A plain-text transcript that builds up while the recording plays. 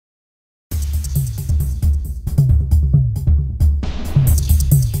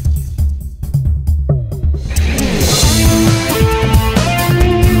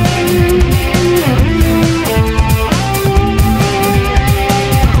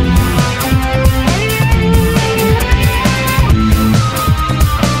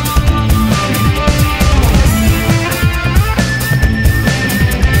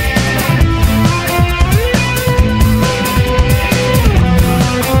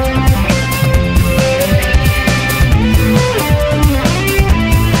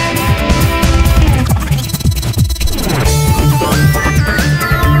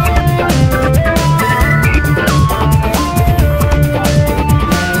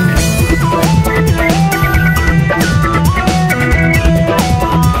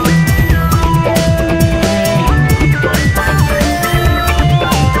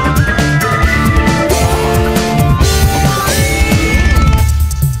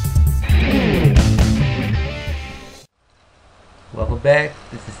welcome back.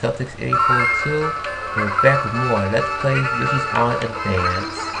 This is Celtics842. We're back with more Let's Play Yoshi's Island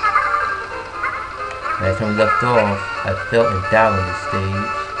Advance. Last time we left off, I fell and died on this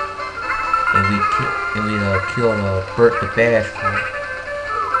stage, and we killed Burt the Bashful.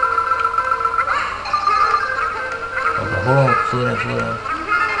 Okay, hold on, slow down.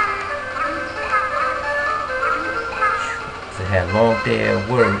 I had a long day at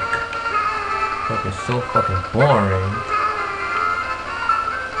work. Work is so fucking boring.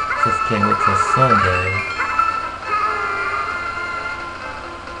 Just can't wait till Sunday.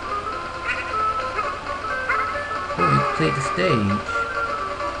 Oh, we played the stage.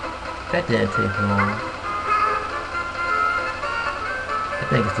 That didn't take long. I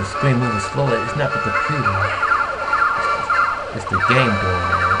think it's the screen moving slower. It's not the computer. It's the game doing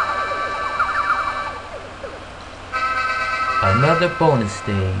that. Another bonus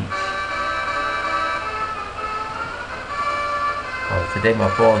stage. Oh, today my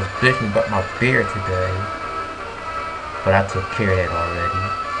boss bitched me about my beard today. But I took care of that already.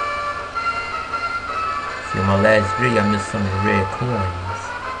 See, in my last video I missed some of the red coins.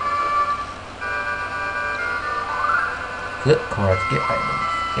 Flip cards, get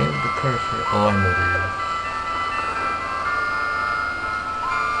items. Aim with the cursor. Oh, I know this.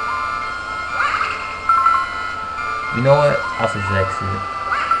 You know what? I'll just exit.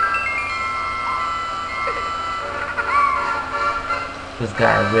 This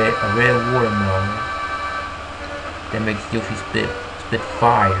guy a red watermelon that makes Yoshi spit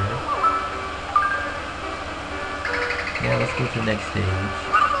fire. Now let's go to the next stage.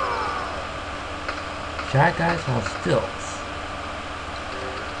 Shy Guys on stilts.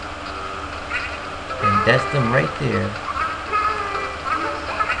 And that's them right there.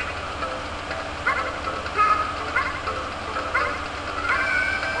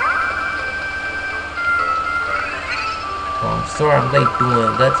 I'm sorry I'm late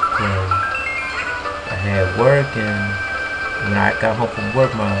doing Let's Play. I had work, and when I got home from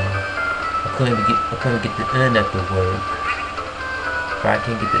work, I couldn't get the internet to work. If I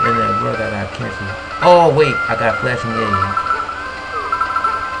can't get the internet to work, I gotta cancel. Oh wait, I got a flashing egg.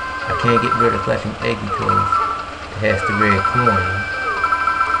 I can't get rid of the flashing egg because it has the red coin.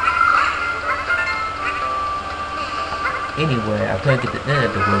 Anyway, I couldn't get the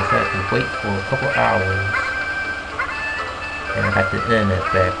internet to work, so I had to wait for a couple hours. And I got the internet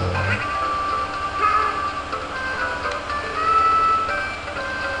back on.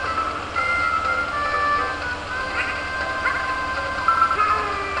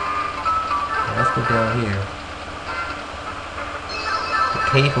 Now let's go down here. The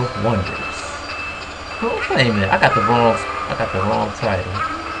Cave of Wonders. Oh, wait a minute, I got the wrong title.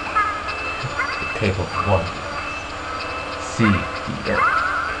 The Cave of Wonders. See the earth,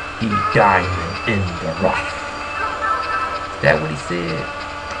 the diamond in the rough. That what he said?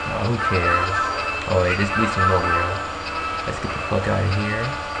 Oh, who cares? Oh wait, this leads to nowhere. Let's get the fuck out of here.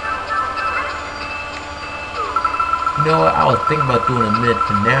 You know what? I was thinking about doing a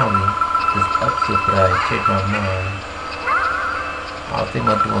mid-finale this episode, but I changed my mind. I was thinking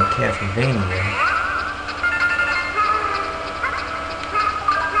about doing Castlevania.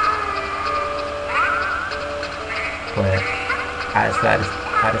 But I decided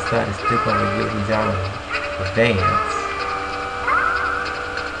to stick on the Yoshi's Island Advance.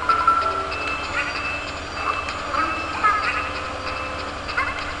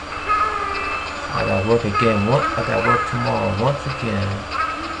 I gotta work again. I gotta work tomorrow once again.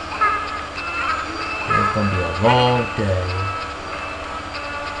 And it's gonna be a long day.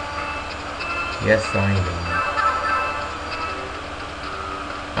 Yes, I know.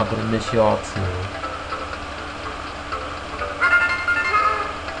 I'm gonna miss y'all too.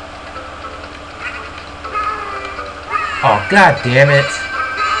 Oh, god damn it!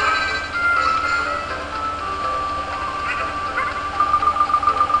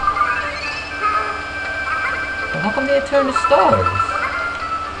 How come they turn to stars?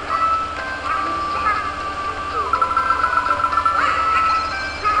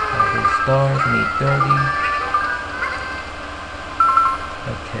 Stars need 30.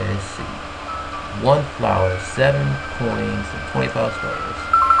 Okay, let's see. 1 flower, 7 coins, and 25 stars.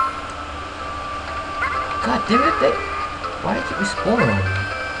 God damn it, why did you respawn on me?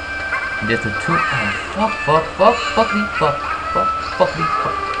 And there's a 2. Oh, fuckity fuck.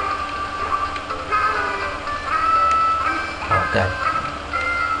 Oh god.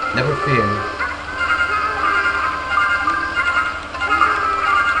 Never fear.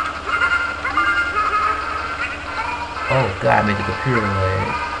 Oh god, I made the computer lag.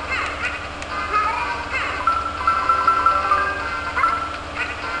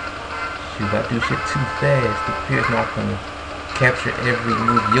 Shoot, if I do shit too fast, the computer's not gonna capture every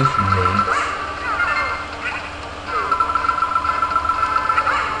move Yoshi makes.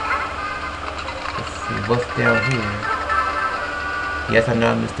 Let's see what's down here. Yes, I know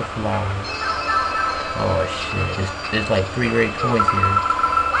I missed the flower. Oh shit, there's like 3 red coins here.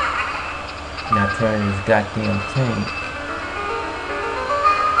 Now turn this goddamn tank.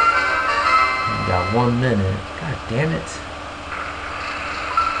 You got 1 minute. God damn it.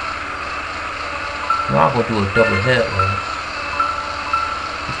 Now I'm gonna do a double headler.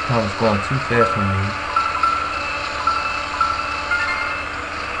 This time is going too fast for me.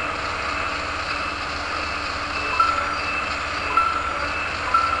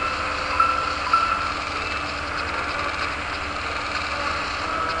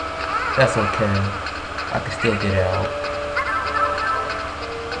 That's okay. I can still get out.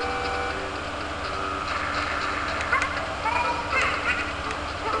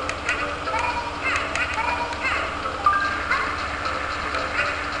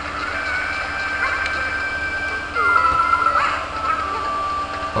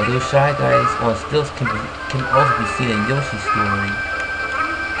 Oh, those Shy Guys on stilts can also be seen in Yoshi's story.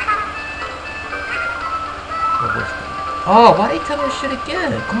 Oh, why they tell me this shit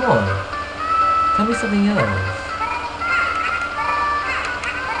again? Come on. Tell me something else.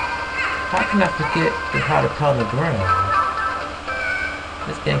 How can I forget how to pound the ground?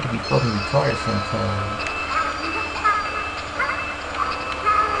 This game can be fucking retarded sometimes.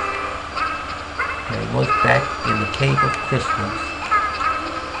 Okay, what's back in the Cave of Crystals?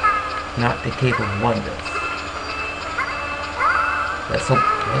 Not the Cave of Wonders. Let's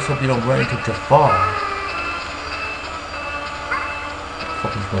hope you don't run into Jafar.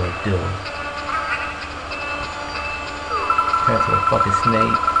 What he's gonna do? Turn to a fucking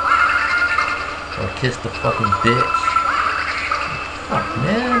snake, or kiss the fucking bitch. Fuck,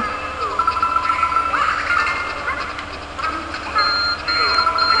 man.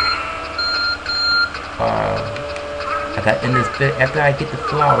 I gotta end this bit after I get the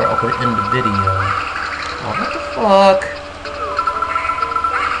flower. I'm gonna end the video. Oh, what the fuck?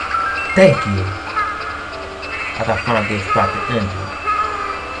 Thank you. I gotta find a good spot to end it.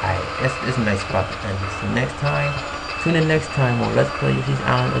 Alright, it's a nice spot to end it. So next time, tune in next time on Let's Play Yoshi's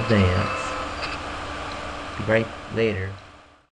Island Advance. Be right later.